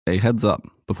A heads up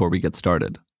before we get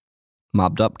started.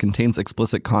 Mobbed Up contains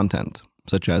explicit content,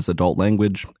 such as adult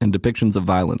language and depictions of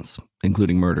violence,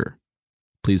 including murder.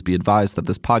 Please be advised that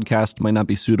this podcast might not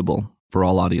be suitable for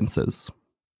all audiences.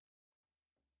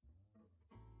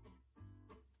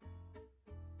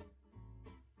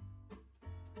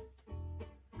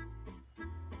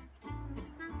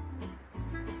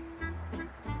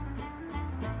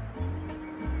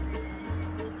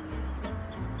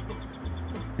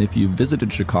 If you've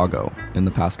visited Chicago in the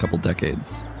past couple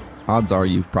decades, odds are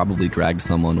you've probably dragged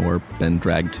someone or been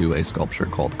dragged to a sculpture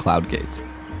called Cloudgate.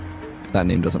 If that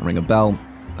name doesn't ring a bell,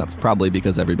 that's probably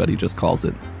because everybody just calls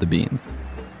it the Bean.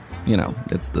 You know,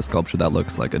 it's the sculpture that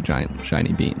looks like a giant,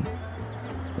 shiny bean.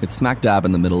 It's smack dab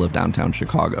in the middle of downtown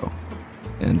Chicago,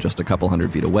 and just a couple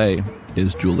hundred feet away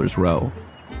is Jewelers Row,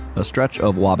 a stretch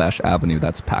of Wabash Avenue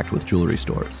that's packed with jewelry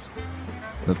stores.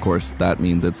 Of course, that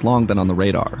means it's long been on the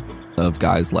radar of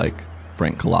guys like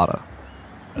Frank Cullotta.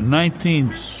 In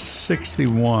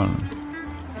 1961,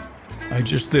 I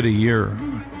just did a year,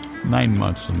 9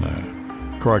 months in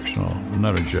the correctional,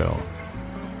 another jail.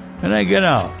 And I get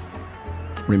out.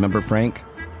 Remember Frank?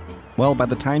 Well, by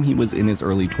the time he was in his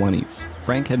early 20s,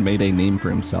 Frank had made a name for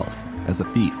himself as a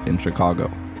thief in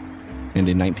Chicago. And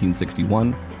in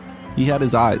 1961, he had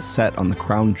his eyes set on the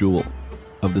crown jewel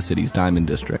of the city's Diamond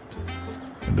District.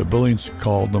 And the building's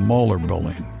called the Moeller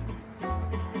Building.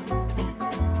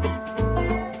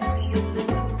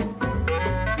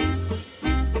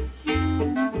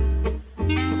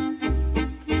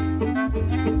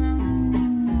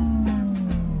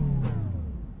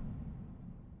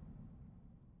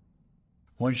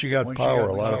 Once you got power,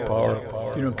 a lot of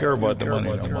power, you don't care about the money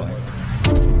no more.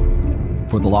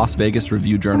 For the Las Vegas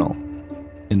Review-Journal,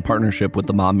 in partnership with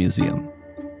the Mob Museum,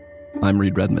 I'm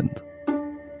Reed Redmond.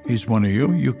 He's one of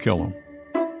you, you kill him.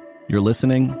 You're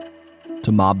listening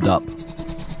to Mobbed Up,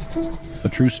 a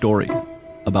true story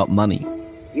about money.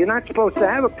 You're not supposed to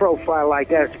have a profile like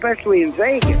that, especially in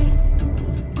Vegas.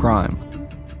 Crime.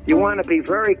 You want to be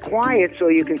very quiet so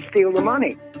you can steal the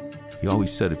money. He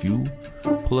always said, if you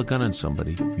pull a gun on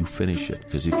somebody, you finish it,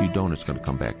 because if you don't, it's going to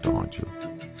come back to haunt you.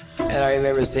 And I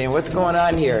remember saying, what's going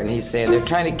on here? And he's saying, they're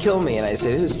trying to kill me. And I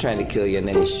said, who's trying to kill you? And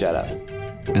then he shut up.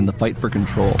 And the fight for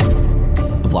control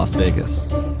of Las Vegas.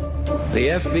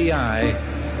 The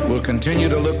FBI will continue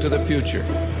to look to the future,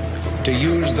 to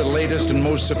use the latest and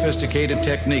most sophisticated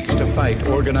techniques to fight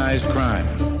organized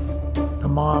crime. The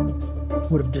mob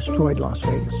would have destroyed Las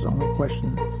Vegas. It's the only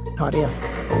question, not if,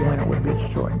 but when it would be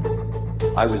destroyed.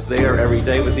 I was there every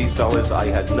day with these fellas. I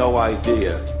had no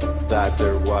idea that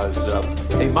there was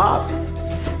a mob.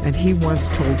 And he once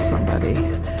told somebody,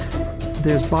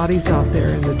 there's bodies out there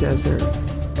in the desert,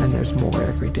 and there's more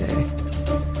every day.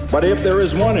 But if there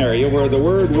is one area where the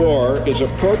word war is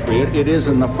appropriate, it is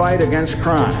in the fight against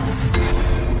crime.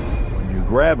 When you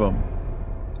grab them,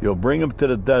 you'll bring them to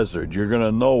the desert. You're going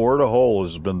to know where the hole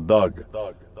has been dug.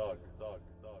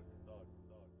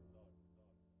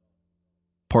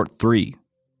 Part 3.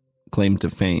 Claim to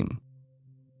Fame.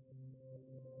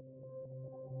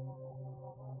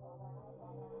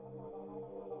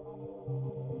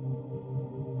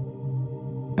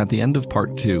 At the end of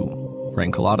Part 2,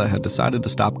 Frank Cullotta had decided to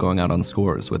stop going out on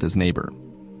scores with his neighbor,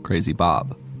 Crazy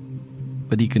Bob.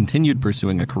 But he continued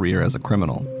pursuing a career as a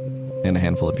criminal, and a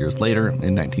handful of years later,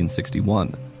 in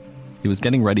 1961, he was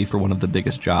getting ready for one of the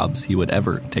biggest jobs he would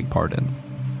ever take part in.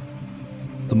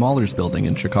 The Maulers Building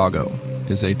in Chicago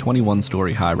is a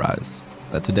 21-story high-rise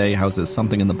that today houses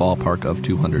something in the ballpark of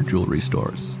 200 jewelry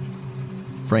stores.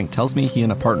 Frank tells me he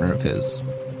and a partner of his,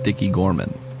 Dickie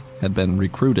Gorman, had been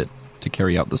recruited to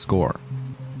carry out the score.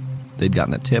 They'd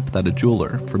gotten a tip that a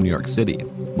jeweler from New York City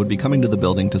would be coming to the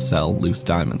building to sell loose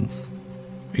diamonds.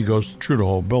 He goes through the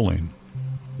whole building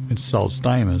and sells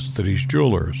diamonds to these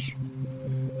jewelers.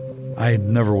 I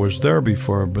never was there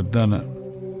before, but then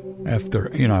after,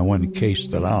 I went and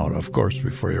cased it out, of course,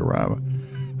 before you rob it.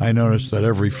 I noticed that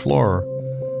every floor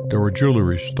there were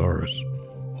jewelry stores,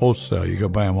 wholesale. You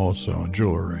could buy them wholesale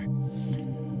jewelry.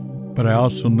 But I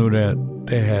also knew that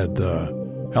they had a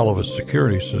hell of a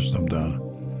security system done.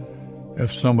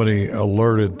 If somebody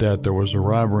alerted that there was a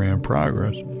robbery in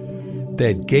progress, they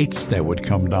had gates that would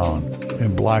come down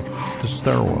and block the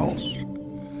stairwells.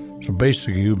 So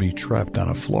basically, you'd be trapped on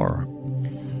a floor.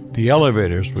 The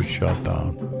elevators would shut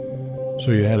down.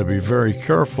 So you had to be very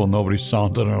careful nobody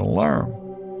sounded an alarm.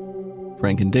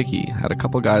 Frank and Dickie had a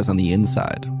couple guys on the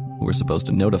inside who were supposed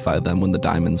to notify them when the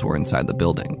diamonds were inside the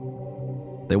building.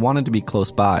 They wanted to be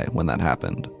close by when that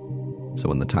happened. So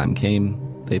when the time came,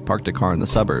 they parked a car in the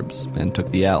suburbs and took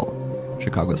the L,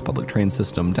 Chicago's public train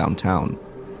system, downtown,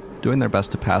 doing their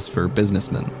best to pass for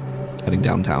businessmen heading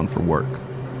downtown for work.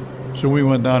 So we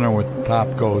went down there with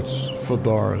top coats,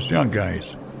 fedoras, young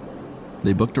guys.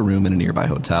 They booked a room in a nearby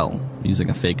hotel using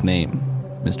a fake name,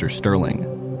 Mr. Sterling,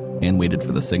 and waited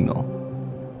for the signal.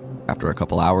 After a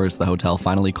couple hours, the hotel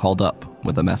finally called up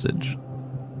with a message.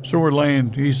 So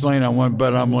he's laying on one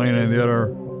bed, I'm laying on the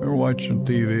other. We're watching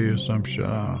TV or some shit.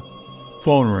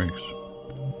 Phone rings.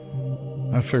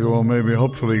 I figure, well,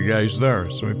 hopefully the guy's there.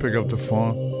 So we pick up the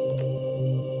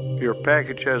phone. Your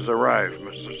package has arrived,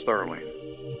 Mr. Sterling.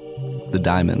 The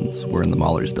diamonds were in the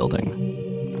Mahler's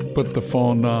building. Put the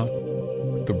phone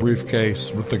down, the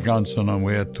briefcase with the guns in them.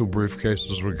 We had 2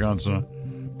 briefcases with guns in them.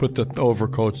 Put the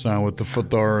overcoats on with the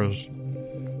fedoras.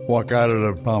 Walk out of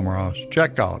the Palmer House.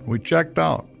 Check out. We checked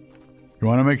out. You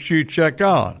want to make sure you check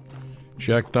out.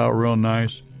 Checked out real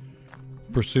nice.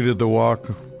 Proceeded to walk,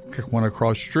 went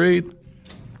across the street.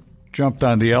 Jumped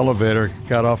on the elevator,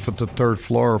 got off at the 3rd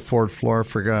floor or 4th floor, I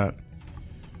forgot.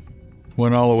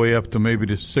 Went all the way up to maybe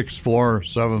the 6th floor or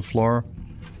 7th floor,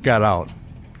 got out.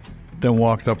 Then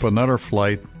walked up another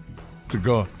flight to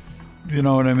go, you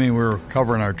know what I mean? We were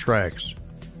covering our tracks.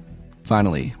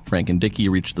 Finally, Frank and Dickie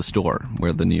reached the store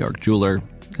where the New York jeweler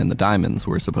and the diamonds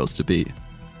were supposed to be.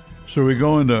 So we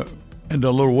go into a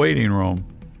little waiting room,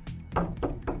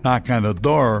 knock on the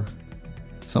door.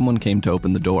 Someone came to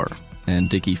open the door, and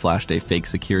Dickie flashed a fake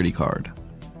security card.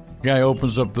 Guy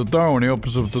opens up the door. When he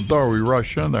opens up the door, we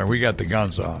rush in there. We got the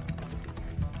guns out.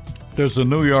 There's a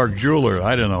New York jeweler.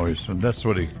 I didn't know that's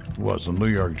what he was, a New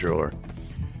York jeweler.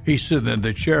 He's sitting in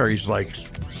the chair. He's like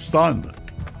stunned.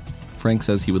 Frank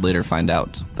says he would later find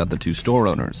out that the 2 store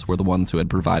owners were the ones who had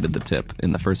provided the tip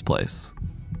in the first place.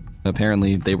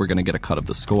 Apparently, they were going to get a cut of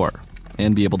the score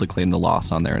and be able to claim the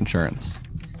loss on their insurance.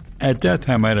 At that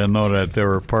time, I didn't know that they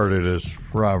were part of this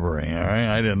robbery. All right?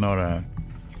 I didn't know that.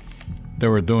 They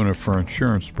were doing it for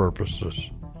insurance purposes.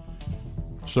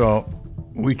 So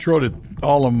we threw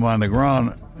all of them on the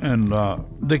ground, and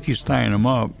Dickie's tying them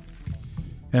up.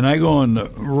 And I go in the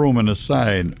room on the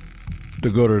side to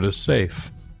go to the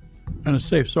safe. And the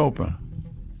safe's open.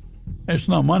 There's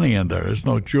no money in there. There's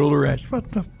no jewelry.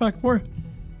 What the fuck? Where?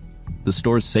 The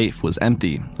store's safe was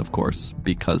empty, of course,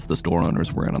 because the store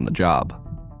owners weren't on the job.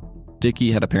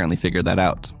 Dickie had apparently figured that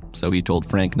out, so he told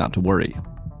Frank not to worry,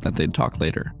 that they'd talk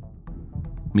later.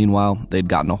 Meanwhile, they'd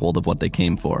gotten a hold of what they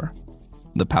came for,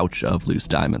 the pouch of loose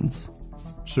diamonds.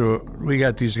 So we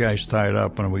got these guys tied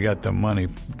up, and we got the money,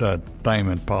 the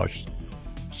diamond pouch.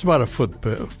 It's about a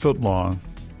foot long,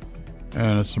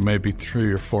 and it's maybe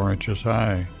 3 or 4 inches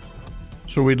high.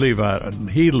 So we leave out, and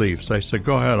he leaves. I said,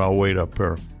 go ahead, I'll wait up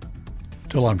here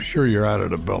till I'm sure you're out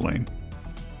of the building.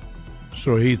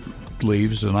 So he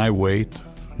leaves, and I wait.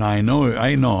 Now I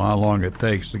know how long it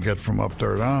takes to get from up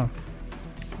there down.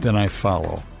 Then I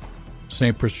follow.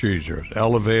 Same procedures.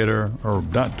 Elevator, or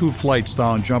 2 flights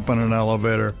down, jump in an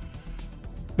elevator.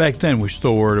 Back then, we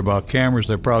still worried about cameras.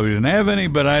 They probably didn't have any,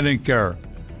 but I didn't care.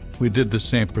 We did the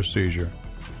same procedure.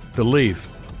 To leave,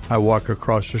 I walk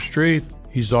across the street.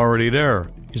 He's already there.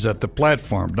 He's at the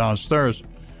platform downstairs.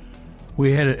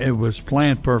 We had it was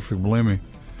planned perfect, believe me.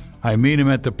 I meet him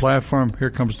at the platform. Here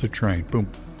comes the train.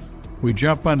 Boom. We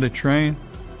jump on the train,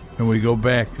 and we go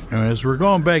back. And as we're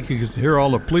going back, you can hear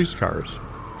all the police cars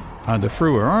on the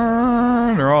freeway.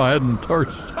 They're all heading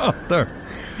towards out there.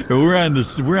 And we're on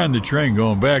the train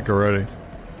going back already.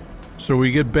 So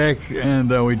we get back,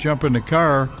 and we jump in the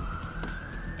car,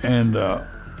 and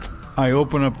I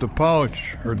open up the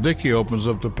pouch, or Dickie opens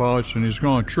up the pouch, and he's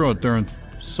going through it. They're in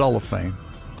cellophane.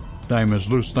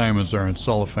 Diamonds, loose diamonds are in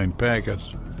cellophane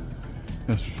packets.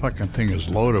 This fucking thing is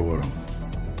loaded with them.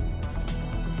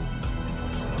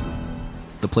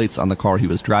 The plates on the car he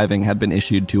was driving had been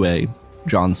issued to a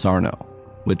John Sarno,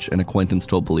 which an acquaintance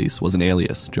told police was an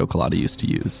alias Joe Cullotta used to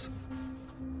use.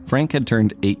 Frank had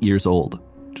turned 8 years old,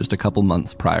 just a couple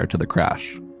months prior to the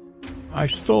crash. I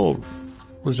still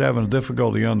was having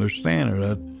difficulty understanding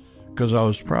it, because I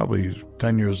was probably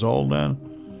 10 years old then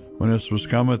when this was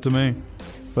coming to me.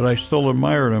 But I still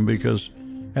admired him, because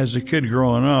as a kid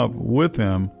growing up with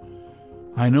him,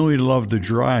 I knew he loved to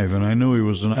drive, and I knew he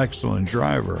was an excellent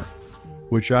driver,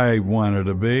 which I wanted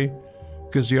to be,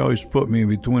 because he always put me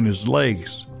between his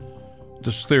legs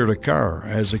to steer the car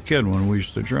as a kid when we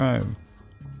used to drive.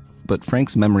 But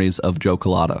Frank's memories of Joe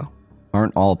Cullotta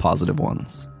aren't all positive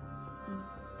ones.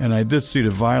 And I did see the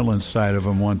violent side of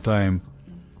him one time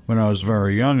when I was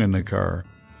very young in the car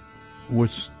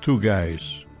with 2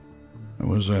 guys. It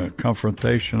was a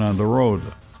confrontation on the road.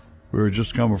 We were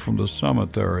just coming from the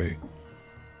cemetery.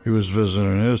 He was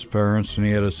visiting his parents, and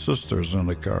he had his sisters in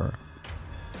the car.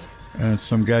 And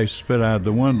some guy spit out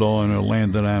the window, and it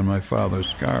landed on my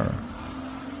father's car.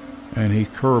 and he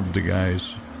curbed the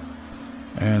guys.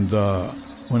 And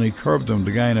when he curbed them,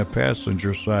 the guy in the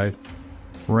passenger side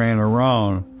ran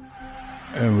around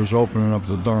and was opening up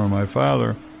the door of my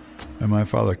father, and my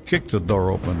father kicked the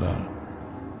door open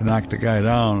down, knocked the guy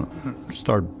down, and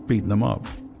started beating him up.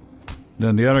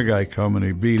 Then the other guy come and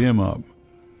he beat him up.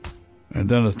 And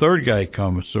then the third guy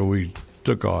come, so he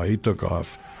took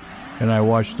off. And I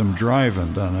watched him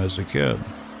driving then as a kid.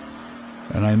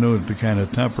 And I knew the kind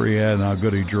of temper he had and how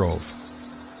good he drove.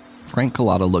 Frank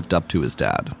Cullotta looked up to his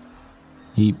dad.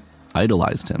 He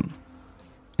idolized him.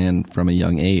 And from a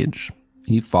young age,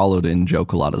 he followed in Joe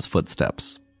Cullotta's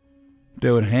footsteps.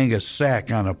 They would hang a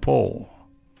sack on a pole.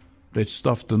 They'd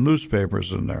stuff the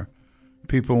newspapers in there.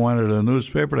 People wanted a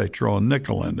newspaper, they'd throw a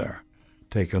nickel in there,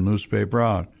 take a newspaper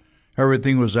out.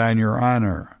 Everything was on your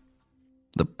honor.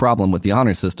 The problem with the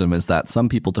honor system is that some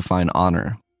people define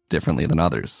honor differently than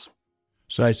others.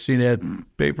 So I seen that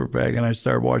paper bag, and I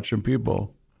started watching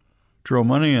people throw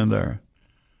money in there.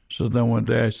 So then one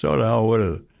day I saw the hell with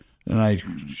it, and I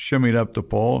shimmied up the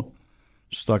pole,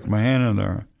 stuck my hand in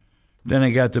there. Then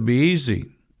it got to be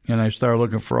easy, and I started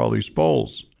looking for all these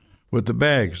poles with the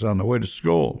bags on the way to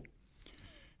school.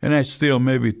 And I'd steal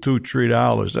maybe $2,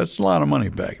 $3. That's a lot of money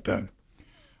back then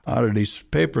out of these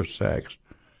paper sacks,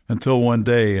 until one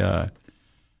day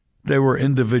they were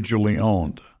individually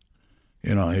owned.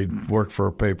 You know, he'd work for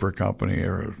a paper company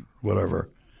or whatever.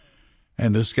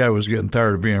 And this guy was getting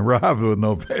tired of being robbed with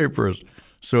no papers,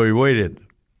 so he waited.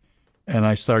 And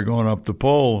I started going up the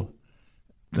pole.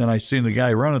 Then I seen the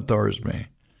guy running towards me.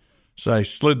 So I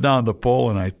slid down the pole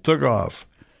and I took off.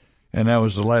 And that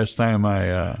was the last time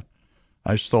I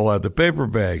stole out the paper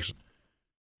bags.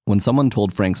 When someone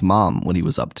told Frank's mom what he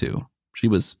was up to, she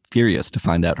was furious to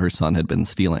find out her son had been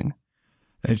stealing.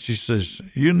 And she says,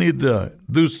 "You need to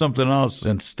do something else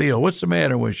than steal. What's the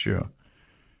matter with you?"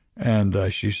 And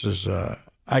she says,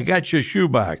 "I got your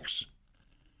shoebox."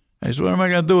 I said, "What am I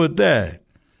going to do with that?"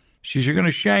 She says, "You're going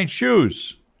to shine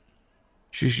shoes."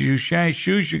 She says, "You shine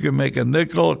shoes, you can make a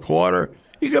nickel, a quarter.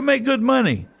 You can make good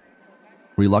money."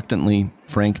 Reluctantly,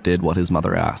 Frank did what his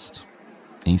mother asked.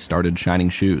 He started shining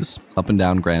shoes up and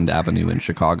down Grand Avenue in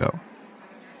Chicago.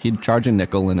 He'd charge a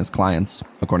nickel, and his clients,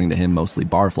 according to him mostly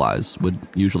barflies, would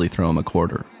usually throw him a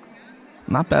quarter.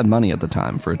 Not bad money at the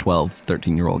time for a 12,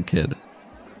 13-year-old kid.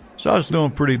 So I was doing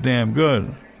pretty damn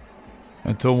good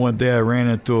until one day I ran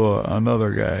into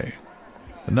another guy,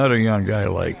 another young guy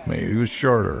like me. He was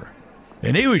shorter,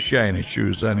 and he was shining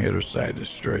shoes on the other side of the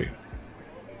street.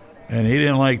 And he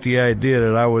didn't like the idea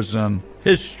that I was on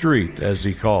his street, as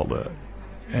he called it.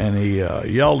 And he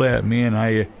yelled at me, and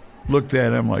I looked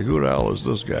at him like, who the hell is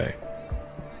this guy?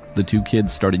 The two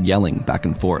kids started yelling back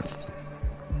and forth.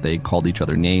 They called each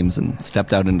other names and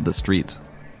stepped out into the street,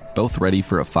 both ready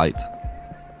for a fight.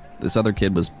 This other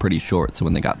kid was pretty short, so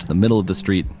when they got to the middle of the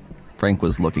street, Frank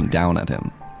was looking down at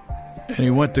him. And he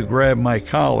went to grab my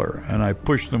collar, and I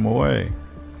pushed him away.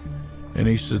 And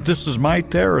he says, "This is my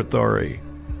territory.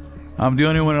 I'm the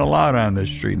only one allowed on this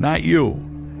street, not you.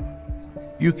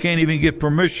 You can't even get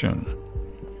permission."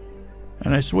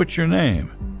 And I said, "What's your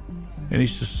name?" And he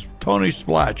says, "Tony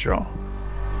Spilotro."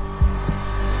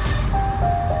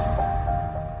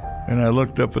 And I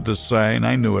looked up at the sign.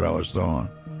 I knew what I was doing.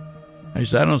 I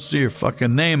said, "I don't see your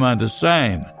fucking name on the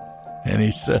sign." And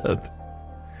he said,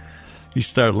 he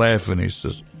started laughing. He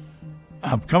says,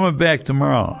 "I'm coming back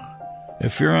tomorrow.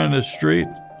 If you're on the street,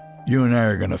 you and I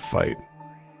are going to fight."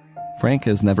 Frank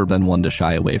has never been one to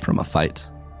shy away from a fight.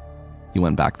 He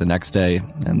went back the next day,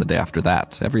 and the day after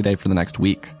that, every day for the next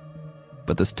week.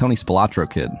 But this Tony Spilotro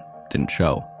kid didn't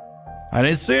show. I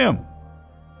didn't see him.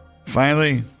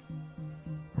 Finally,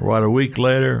 about a week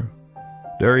later,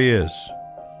 there he is.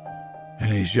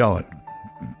 And he's yelling,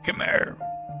 "Come here."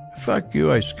 "Fuck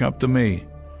you," I said, "come to me."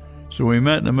 So we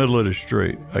met in the middle of the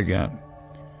street again.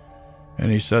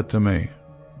 And he said to me,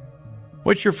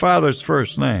 "What's your father's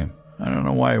first name?" I don't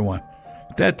know why he went.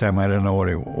 At that time, I didn't know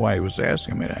why he was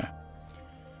asking me that.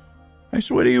 I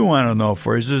said, "What do you want to know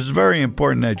for?" He says, "It's very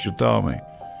important that you tell me."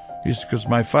 He said, "Because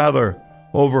my father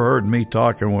overheard me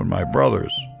talking with my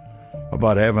brothers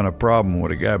about having a problem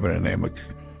with a guy by the name of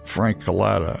Frank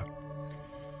Cullotta.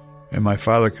 And my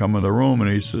father come in the room and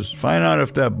he says, "Find out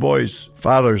if that boy's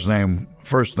father's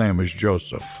first name is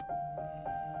Joseph."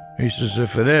 He says,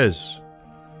 "If it is,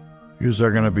 yous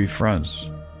are going to be friends."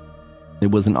 It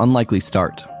was an unlikely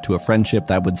start to a friendship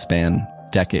that would span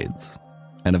decades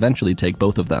and eventually take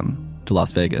both of them to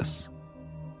Las Vegas.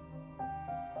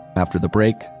 After the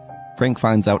break, Frank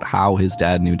finds out how his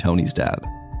dad knew Tony's dad,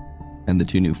 and the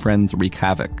two new friends wreak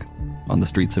havoc on the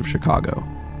streets of Chicago.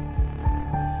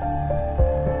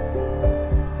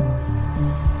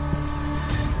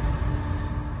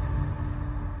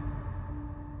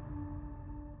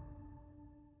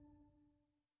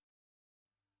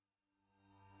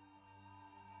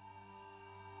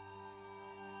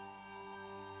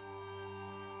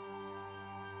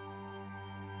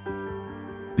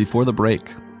 Before the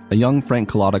break, a young Frank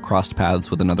Cullotta crossed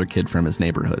paths with another kid from his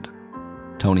neighborhood,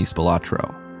 Tony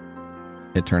Spilotro.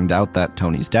 It turned out that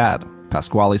Tony's dad,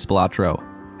 Pasquale Spilotro,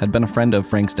 had been a friend of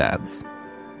Frank's dad's.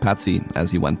 Patsy,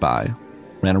 as he went by,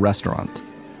 ran a restaurant.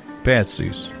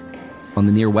 Patsy's. On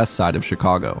the near west side of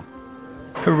Chicago.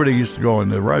 Everybody used to go in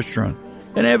the restaurant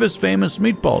and have his famous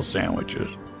meatball sandwiches.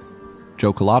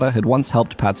 Joe Cullotta had once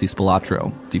helped Patsy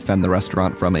Spilotro defend the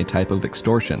restaurant from a type of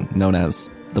extortion known as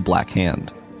the Black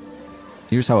Hand.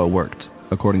 Here's how it worked,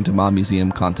 according to Mom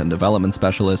Museum content development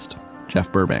specialist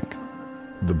Jeff Burbank.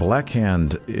 The Black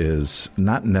Hand is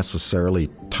not necessarily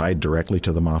tied directly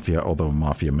to the mafia, although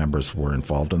mafia members were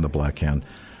involved in the Black Hand.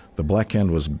 The Black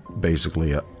Hand was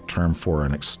basically a term for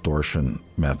an extortion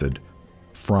method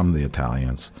from the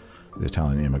Italian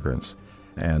immigrants.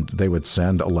 And they would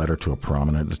send a letter to a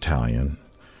prominent Italian,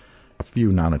 a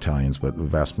few non-Italians, but the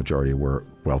vast majority were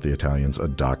wealthy Italians, a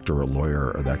doctor, a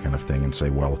lawyer, or that kind of thing, and say,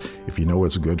 well, if you know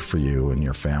what's good for you and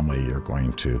your family, you're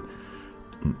going to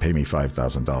pay me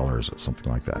 $5,000 or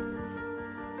something like that.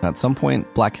 At some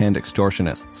point, Black Hand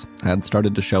extortionists had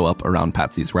started to show up around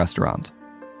Patsy's restaurant.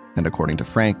 And according to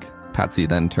Frank, Patsy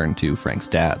then turned to Frank's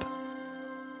dad.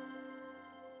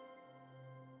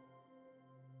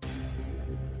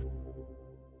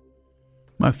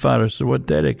 My father said, what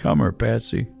day they come here,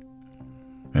 Patsy?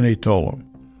 And he told him.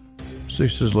 So he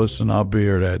says, listen, I'll be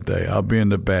here that day. I'll be in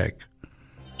the back.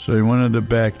 So he went in the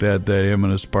back that day, him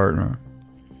and his partner,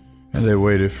 and they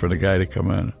waited for the guy to come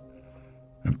in.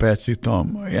 And Patsy told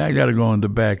him, yeah, I got to go in the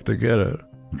back to get it.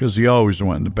 Because he always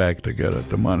went in the back to get it,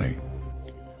 the money.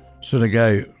 So the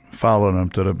guy followed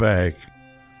him to the back,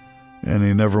 and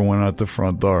he never went out the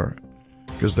front door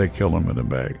because they killed him in the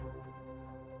back.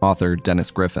 Author Dennis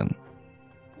Griffin.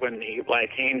 When the Black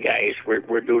Hand guys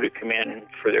were due to come in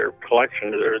for their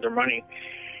collection of their money,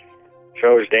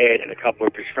 Joe's dad and a couple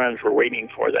of his friends were waiting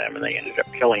for them, and they ended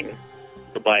up killing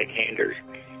the Black Handers.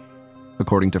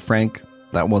 According to Frank,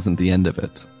 that wasn't the end of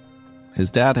it.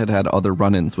 His dad had had other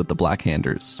run-ins with the Black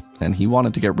Handers, and he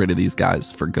wanted to get rid of these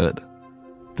guys for good.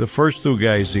 The first two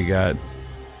guys he got,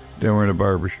 they were in a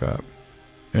barbershop.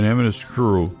 And him and his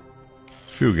crew,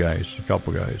 a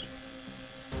couple guys,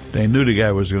 they knew the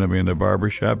guy was going to be in the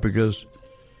barbershop because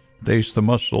they used to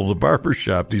muscle the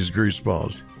barbershop, these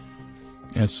greaseballs.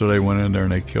 And so they went in there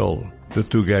and they killed the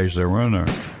two guys that were in there.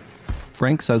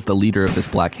 Frank says the leader of this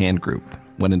Black Hand group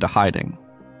went into hiding,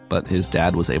 but his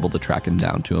dad was able to track him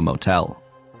down to a motel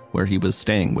where he was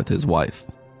staying with his wife.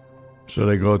 So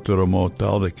they go to the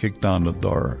motel, they kick down the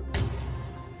door.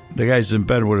 The guy's in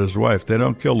bed with his wife. They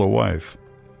don't kill the wife.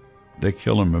 They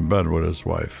kill him in bed with his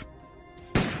wife.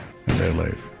 And they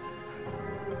leave.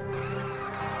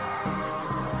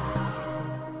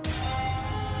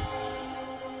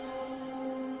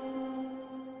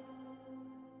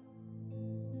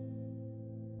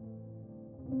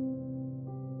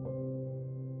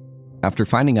 After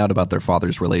finding out about their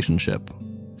father's relationship,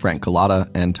 Frank Cullotta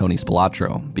and Tony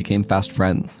Spilotro became fast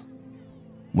friends.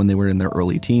 When they were in their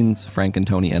early teens, Frank and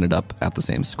Tony ended up at the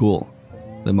same school,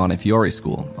 the Montefiore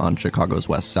School on Chicago's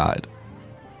west side.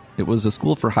 It was a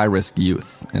school for high-risk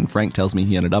youth, and Frank tells me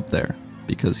he ended up there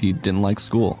because he didn't like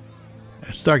school.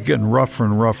 It started getting rougher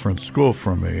and rougher in school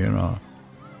for me,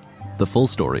 The full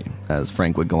story, as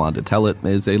Frank would go on to tell it,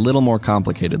 is a little more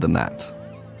complicated than that.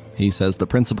 He says the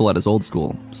principal at his old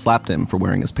school slapped him for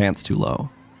wearing his pants too low,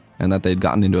 and that they'd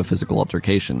gotten into a physical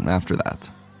altercation after that.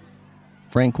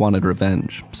 Frank wanted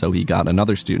revenge, so he got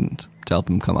another student to help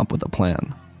him come up with a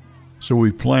plan. So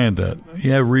we planned it. He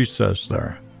had recess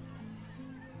there.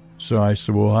 So I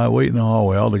said, well, I wait in the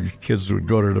hallway. All the kids would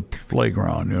go to the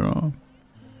playground,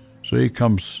 So he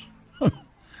comes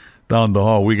down the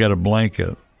hall. We got a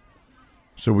blanket.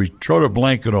 So we throw the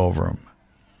blanket over him.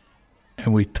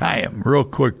 And we tie him real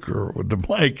quick with the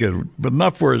blanket, but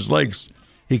not for his legs.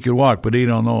 He could walk, but he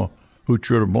don't know who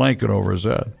threw the blanket over his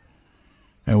head.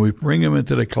 And we bring him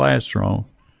into the classroom.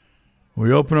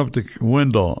 We open up the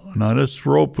window. Now, this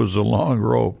rope was a long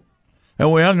rope.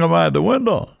 And we hung him out the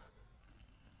window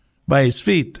by his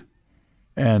feet.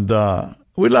 And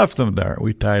we left him there.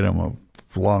 We tied him a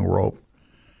long rope.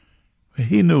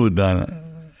 He knew who'd done it.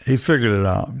 He figured it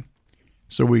out.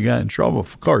 So we got in trouble,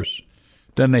 of course.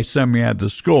 Then they sent me out to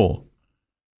school.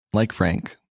 Like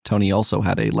Frank, Tony also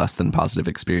had a less than positive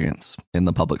experience in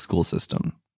the public school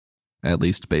system, at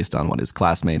least based on what his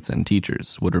classmates and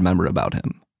teachers would remember about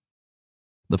him.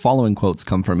 The following quotes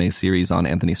come from a series on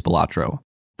Anthony Spilotro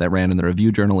that ran in the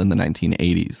Review Journal in the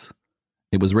 1980s.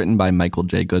 It was written by Michael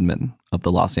J. Goodman of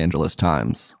the Los Angeles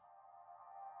Times.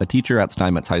 A teacher at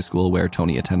Steinmetz High School, where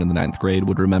Tony attended the 9th grade,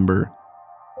 would remember,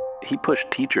 "He pushed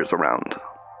teachers around.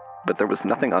 but there was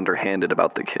nothing underhanded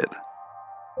about the kid.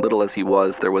 Little as he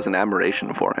was, there was an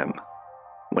admiration for him.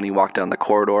 When he walked down the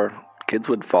corridor, kids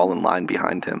would fall in line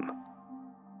behind him.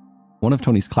 One of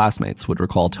Tony's classmates would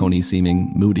recall Tony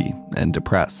seeming moody and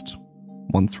depressed,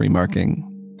 once remarking,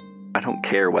 "I don't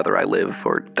care whether I live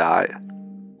or die."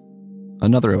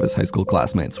 Another of his high school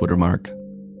classmates would remark,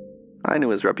 "I knew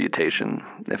his reputation.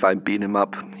 If I beat him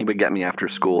up, he would get me after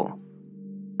school.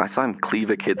 I saw him cleave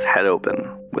a kid's head open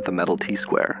with a metal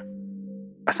T-square.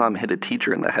 I saw him hit a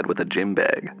teacher in the head with a gym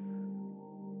bag."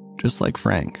 Just like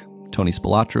Frank, Tony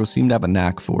Spilotro seemed to have a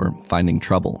knack for finding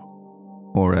trouble.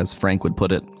 Or as Frank would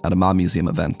put it at a Mob Museum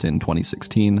event in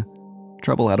 2016,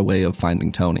 trouble had a way of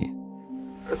finding Tony.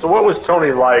 So what was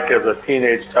Tony like as a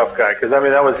teenage tough guy? Because, I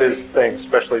mean, that was his thing,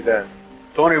 especially then.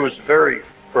 Tony was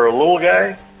for a little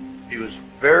guy, he was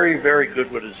very, very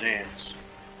good with his hands.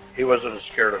 He wasn't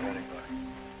scared of anybody.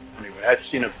 Anyway, I've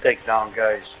seen him take down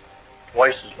guys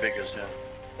twice as big as him.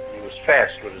 He was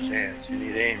fast with his hands, and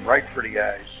he'd aim right for the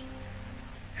eyes.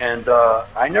 And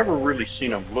I never really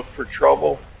seen him look for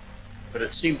trouble, but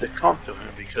it seemed to come to him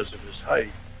because of his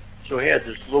height. So he had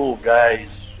this little guy's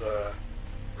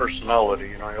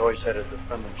personality, he always had to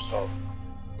defend himself.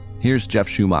 Here's Jeff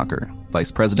Schumacher,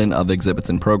 Vice President of Exhibits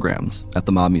and Programs at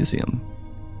the Mob Museum.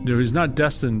 He's not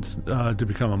destined to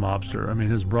become a mobster. I mean,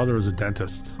 his brother was a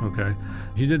dentist, okay?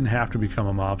 He didn't have to become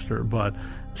a mobster, but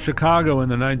Chicago in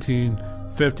the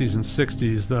 1950s and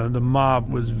 60s, the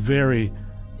mob was very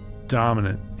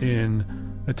dominant in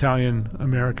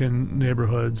Italian-American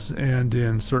neighborhoods and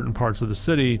in certain parts of the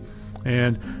city,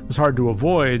 and it was hard to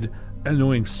avoid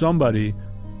knowing somebody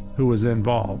who was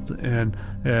involved. And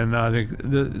I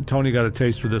think Tony got a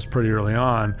taste for this pretty early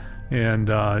on, and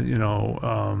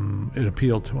it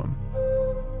appealed to him.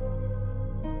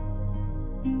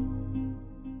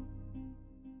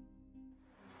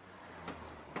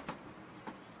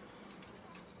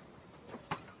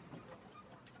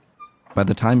 By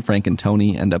the time Frank and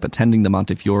Tony end up attending the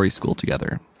Montefiore school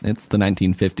together, it's the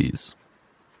 1950s.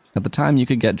 At the time, you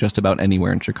could get just about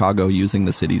anywhere in Chicago using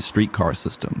the city's streetcar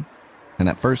system. And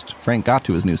at first, Frank got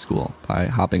to his new school by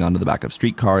hopping onto the back of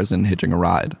streetcars and hitching a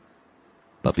ride.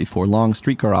 But before long,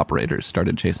 streetcar operators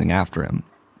started chasing after him,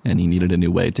 and he needed a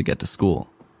new way to get to school.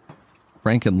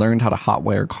 Frank had learned how to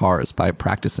hotwire cars by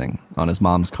practicing on his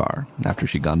mom's car after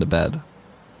she'd gone to bed.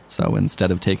 So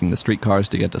instead of taking the streetcars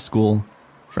to get to school,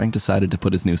 Frank decided to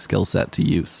put his new skill set to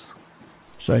use.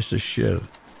 So I said, shit.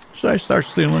 So I start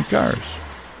stealing cars.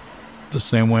 The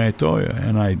same way I told you.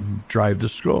 And I drive to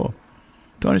school.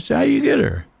 Tony said, how you get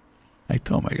here? I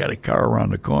told him, I got a car around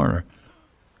the corner.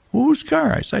 Whose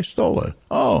car? I said, I stole it.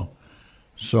 Oh.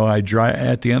 So I drive,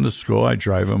 at the end of school, I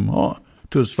drive him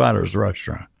to his father's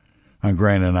restaurant on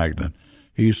Grand and Ogden.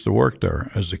 He used to work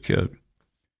there as a kid.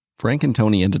 Frank and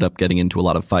Tony ended up getting into a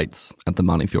lot of fights at the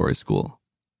Montefiore school.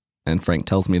 And Frank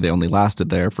tells me they only lasted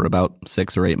there for about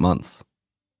 6 or 8 months.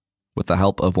 With the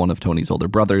help of one of Tony's older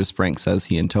brothers, Frank says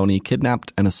he and Tony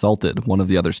kidnapped and assaulted one of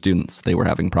the other students they were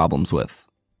having problems with.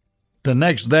 The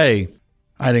next day,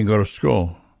 I didn't go to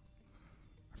school,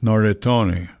 nor did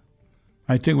Tony.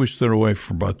 I think we stood away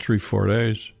for about 3-4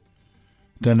 days.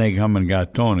 Then they come and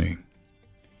got Tony.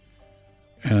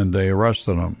 And they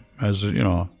arrested him. As you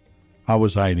know, I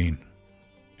was hiding.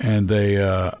 And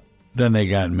then they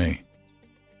got me.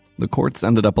 The courts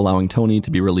ended up allowing Tony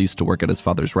to be released to work at his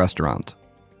father's restaurant.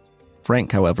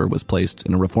 Frank, however, was placed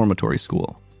in a reformatory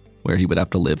school, where he would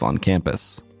have to live on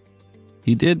campus.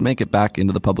 He did make it back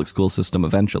into the public school system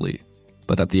eventually,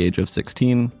 but at the age of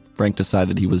 16, Frank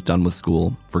decided he was done with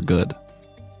school for good.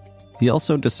 He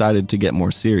also decided to get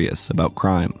more serious about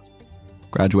crime,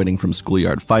 graduating from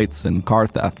schoolyard fights and car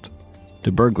theft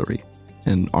to burglary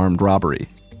and armed robbery.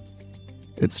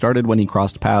 It started when he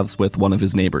crossed paths with one of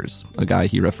his neighbors, a guy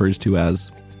he refers to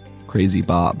as Crazy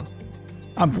Bob.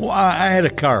 I had a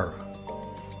car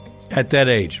at that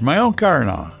age, my own car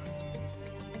now.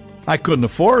 I couldn't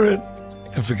afford it.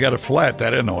 If it got a flat,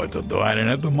 I didn't know what to do. I didn't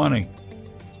have the money.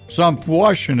 So I'm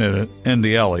washing it in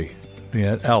the alley,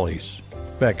 the alleys,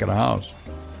 back of the house.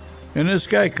 And this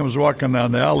guy comes walking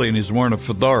down the alley, and he's wearing a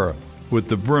fedora with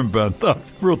the brim bent up,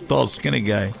 real tall, skinny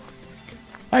guy.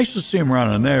 I used to see him around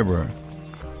the neighborhood.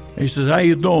 He says, how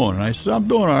you doing? I said, I'm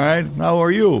doing all right. How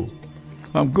are you?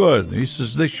 I'm good. He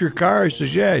says, this your car? I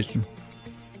says, yeah.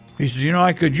 He says,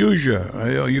 I could use you.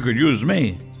 You could use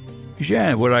me. He said,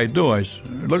 yeah, what'd I do? I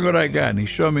said, look what I got. And he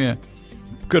showed me,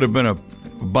 could have been a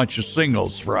bunch of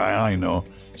singles for all I know.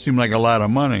 Seemed like a lot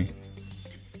of money.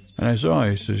 And I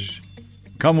said, he says,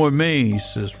 come with me. He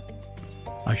says,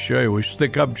 I'll show you. We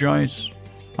stick up joints.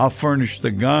 I'll furnish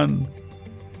the gun,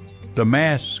 the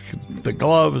mask, the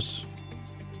gloves.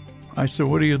 I said,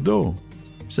 what do you do?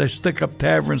 He said, I stick up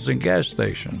taverns and gas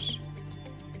stations.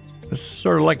 It's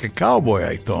sort of like a cowboy,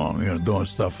 I told him, doing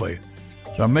stuff like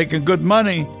that. So I'm making good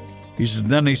money. He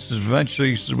says,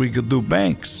 eventually we could do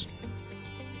banks.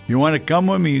 You want to come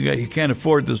with me? You can't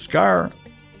afford this car.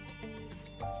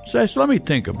 So I said, let me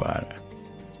think about it.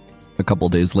 A couple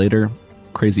days later,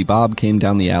 Crazy Bob came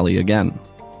down the alley again.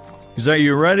 He said, are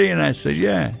you ready? And I said,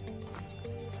 yeah.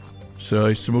 So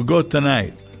he said, we'll go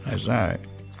tonight. I said, all right.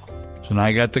 So now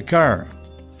I got the car.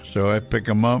 So I pick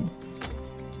him up,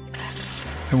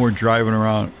 and we're driving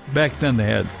around. Back then they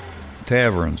had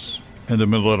taverns in the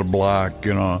middle of the block,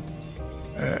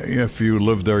 if you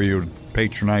lived there, you'd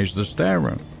patronize this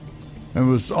tavern. And it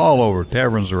was all over.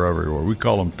 Taverns are everywhere. We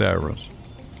call them taverns.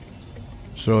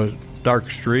 So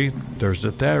dark street, there's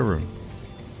a tavern.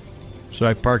 So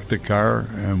I parked the car,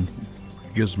 and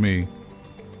he gives me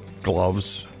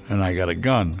gloves, and I got a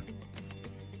gun,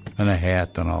 and a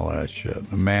hat, and all that shit,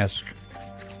 a mask.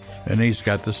 And he's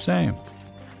got the same.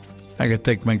 I could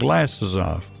take my glasses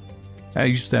off. I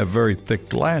used to have very thick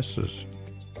glasses.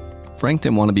 Frank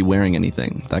didn't want to be wearing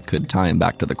anything that could tie him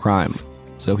back to the crime,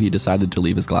 so he decided to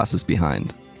leave his glasses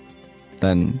behind.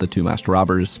 Then the two masked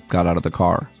robbers got out of the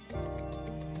car.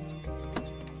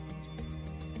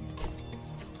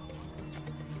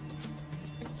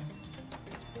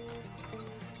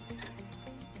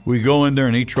 We go in there,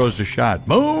 and he throws a shot.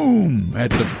 Boom!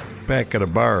 At the back of the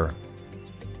bar.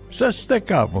 It's a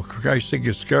stick-up. Well, Christ sake,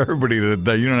 you scare everybody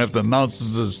that you don't have to announce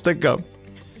it's a stick-up.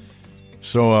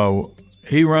 So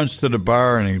he runs to the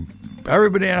bar, and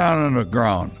everybody out on the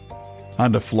ground,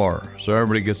 on the floor. So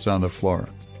everybody gets on the floor.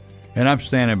 And I'm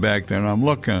standing back there, and I'm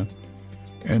looking,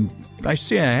 and I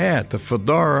see a hat, a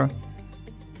fedora,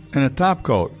 and a top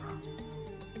coat.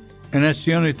 And that's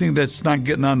the only thing that's not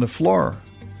getting on the floor.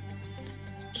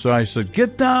 So I said,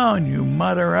 get down, you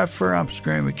mother effer. I'm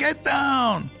screaming, get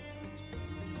down.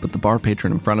 But the bar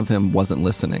patron in front of him wasn't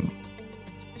listening.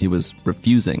 He was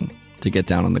refusing to get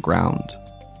down on the ground,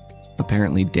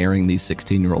 apparently daring the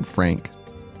 16-year-old Frank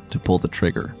to pull the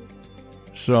trigger.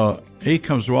 So he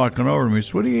comes walking over to me. He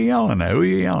says, what are you yelling at? Who are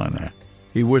you yelling at?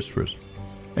 He whispers.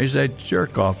 He said,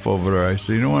 jerk off over there. I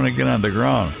said, you don't want to get on the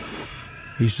ground.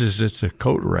 He says, it's a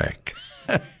coat rack.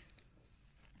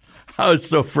 I was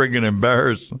so friggin'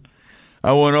 embarrassed.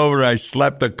 I went over there, I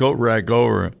slapped the coat rack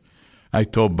over. I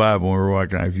told Bob when we were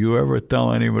walking, if you ever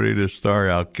tell anybody this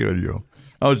story, I'll kill you.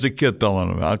 I was a kid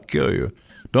telling him, I'll kill you.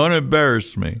 Don't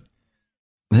embarrass me.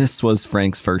 This was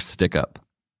Frank's first stick-up.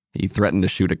 He threatened to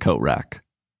shoot a coat rack.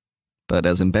 But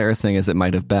as embarrassing as it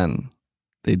might have been,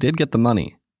 they did get the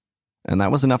money. And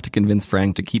that was enough to convince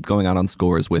Frank to keep going out on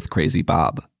scores with Crazy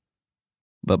Bob.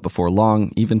 But before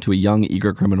long, even to a young,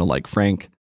 eager criminal like Frank,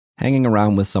 hanging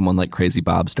around with someone like Crazy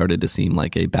Bob started to seem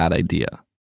like a bad idea.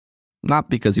 Not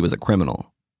because he was a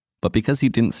criminal, but because he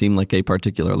didn't seem like a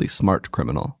particularly smart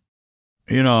criminal.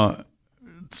 Them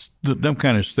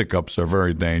kind of stick-ups are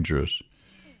very dangerous.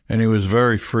 And he was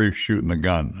very free shooting the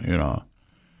gun,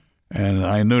 And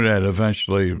I knew that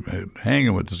eventually,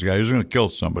 hanging with this guy, he was going to kill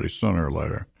somebody sooner or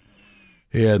later.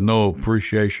 He had no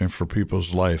appreciation for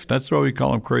people's life. That's why we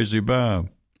call him Crazy Bob.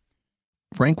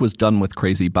 Frank was done with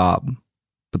Crazy Bob,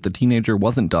 but the teenager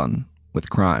wasn't done with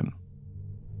crime.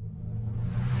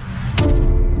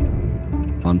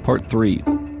 On part 3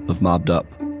 of Mobbed Up,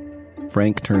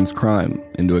 Frank turns crime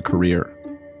into a career,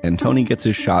 and Tony gets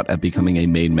his shot at becoming a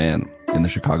made man in the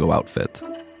Chicago outfit.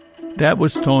 That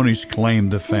was Tony's claim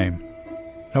to fame.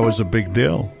 That was a big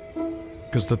deal,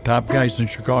 because the top guys in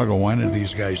Chicago wanted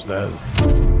these guys dead.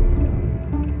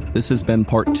 This has been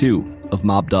part 2 of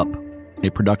Mobbed Up, a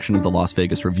production of the Las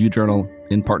Vegas Review-Journal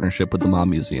in partnership with the Mob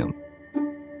Museum.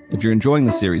 If you're enjoying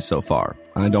the series so far,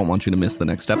 I don't want you to miss the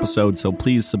next episode, so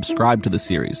please subscribe to the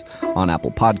series on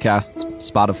Apple Podcasts,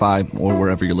 Spotify, or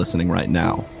wherever you're listening right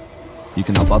now. You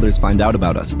can help others find out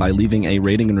about us by leaving a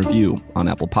rating and review on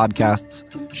Apple Podcasts,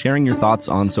 sharing your thoughts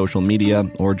on social media,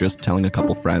 or just telling a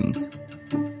couple friends.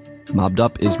 Mobbed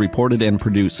Up is reported and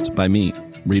produced by me,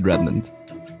 Reed Redmond.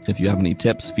 If you have any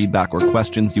tips, feedback, or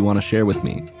questions you want to share with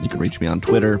me, you can reach me on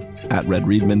Twitter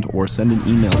 @RedRedmond or send an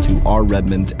email to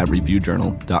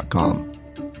rredmond@reviewjournal.com.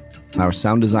 Our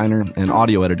sound designer and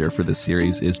audio editor for this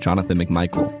series is Jonathan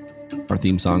McMichael. Our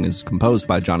theme song is composed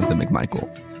by Jonathan McMichael.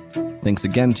 Thanks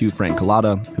again to Frank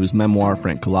Cullotta, whose memoir,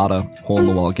 Frank Cullotta, Hole in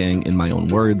the Wall Gang in My Own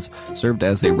Words, served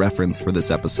as a reference for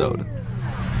this episode.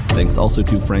 Thanks also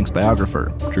to Frank's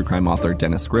biographer, true crime author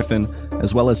Dennis Griffin,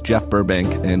 as well as Jeff Burbank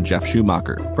and Jeff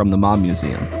Schumacher from the Mob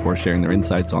Museum for sharing their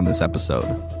insights on this episode.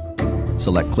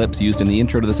 Select clips used in the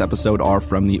intro to this episode are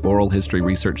from the Oral History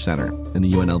Research Center in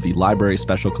the UNLV Library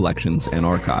Special Collections and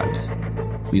Archives.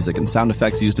 Music and sound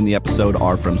effects used in the episode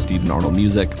are from Stephen Arnold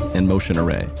Music and Motion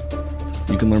Array.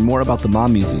 You can learn more about the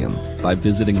Mob Museum by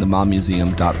visiting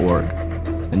themobmuseum.org.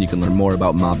 And you can learn more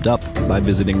about Mobbed Up by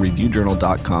visiting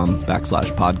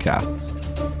reviewjournal.com/podcasts.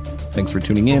 Thanks for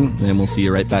tuning in, and we'll see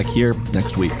you right back here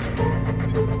next week.